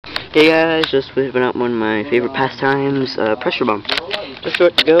Hey guys, just whipping up one of my favorite pastimes, pressure bomb. Just so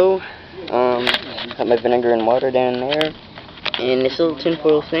it to go. Got my vinegar and water down there. And this little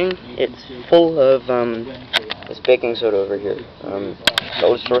tinfoil thing, it's full of this baking soda over here. The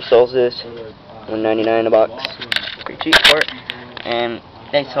dollar store sells this, $1.99 a box. Pretty cheap for it. And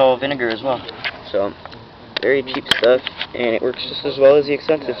they sell vinegar as well. So very cheap stuff, and it works just as well as the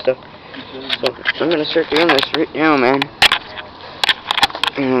expensive stuff. So I'm gonna start doing this right now, man.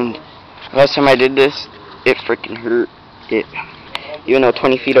 And last time I did this, it freaking hurt. Even though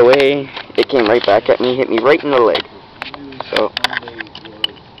 20 feet away, it came right back at me, hit me right in the leg. So,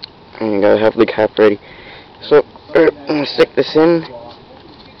 and you gotta have the cap ready. So, I'm gonna stick this in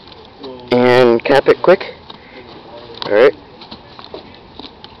and cap it quick. Alright.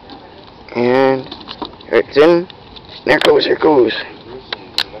 And it's in. There it goes, there it goes.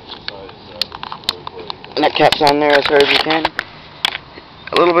 And that cap's on there as hard as you can.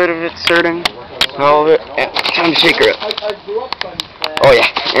 A little bit of it's starting, all of it, and time to shake her up. Oh yeah,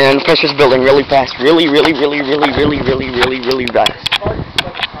 and the pressure's building really fast, really fast.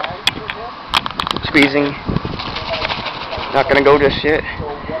 Squeezing, not gonna go just yet.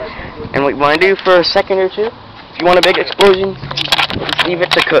 And what you want to do for a second or two, if you want a big explosion, just leave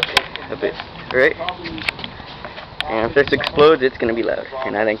it to cook a bit, right? And if this explodes, it's gonna be loud,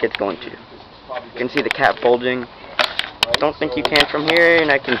 and I think it's going to. You can see the cap bulging. I don't think you can from here,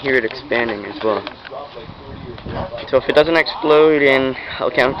 and I can hear it expanding as well. So if it doesn't explode in,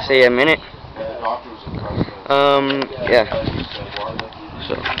 I'll count, say, a minute. Yeah.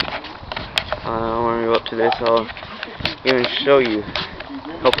 So, when we go up to this, I'll even show you.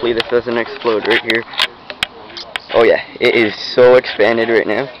 Hopefully this doesn't explode right here. Oh yeah, it is so expanded right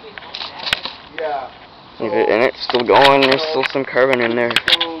now. And it's still going, there's still some carbon in there.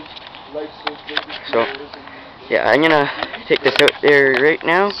 So, yeah, I'm gonna take this out there right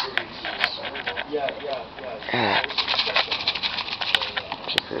now.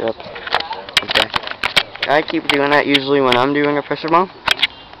 Check it up. Okay. I keep doing that usually when I'm doing a pressure bomb.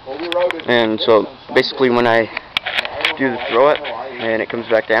 And so, basically when I do the throw it and it comes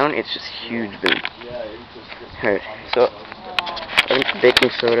back down, it's just huge boom. Alright, so I think the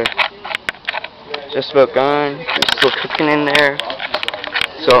baking soda just about gone. It's still cooking in there.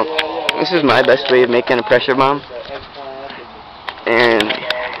 So, this is my best way of making a pressure bomb. And,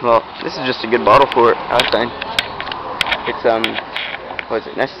 well, this is just a good bottle for it, I find. It's, what is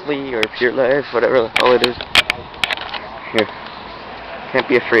it, Nestle or Pure Life, whatever the hell it is. Here. Can't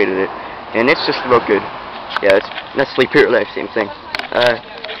be afraid of it. And it's just about good. Yeah, it's Nestle Pure Life, same thing. Alright,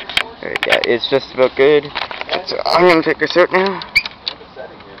 yeah, it's just about good. So, I'm gonna take this out now.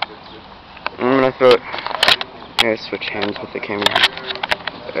 I'm gonna throw it. I'm gonna switch hands with the camera.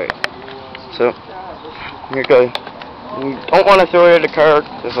 Alright. So, here it goes. You don't want to throw it at a car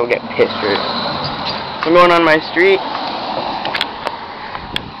because they'll get pissed, right? I'm going on my street.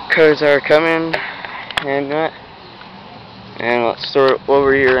 Cars are coming and that. And let's throw it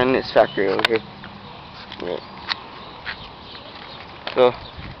over here in this factory over here. Right. So,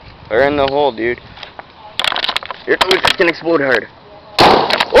 we're in the hole, dude. Here it goes, it's gonna explode hard.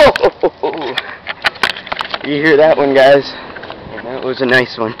 Oh, oh, oh, oh. You hear that one, guys? That was a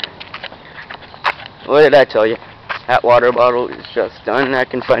nice one. What did I tell you? That water bottle is just done. I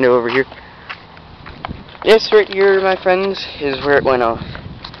can find it over here. This right here, my friends, is where it went off.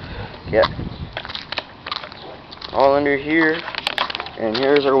 Yeah. All under here. And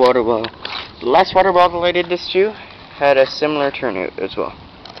here's our water bottle. The last water bottle I did this to had a similar turnout as well.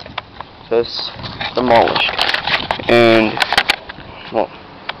 So it's demolished. And, well,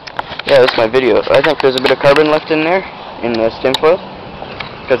 yeah, that's my video. I think there's a bit of carbon left in there, in the tinfoil,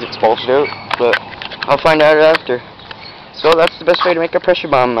 because it's bulged out, but I'll find out after. So that's the best way to make a pressure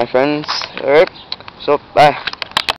bomb, my friends. Alright, so bye.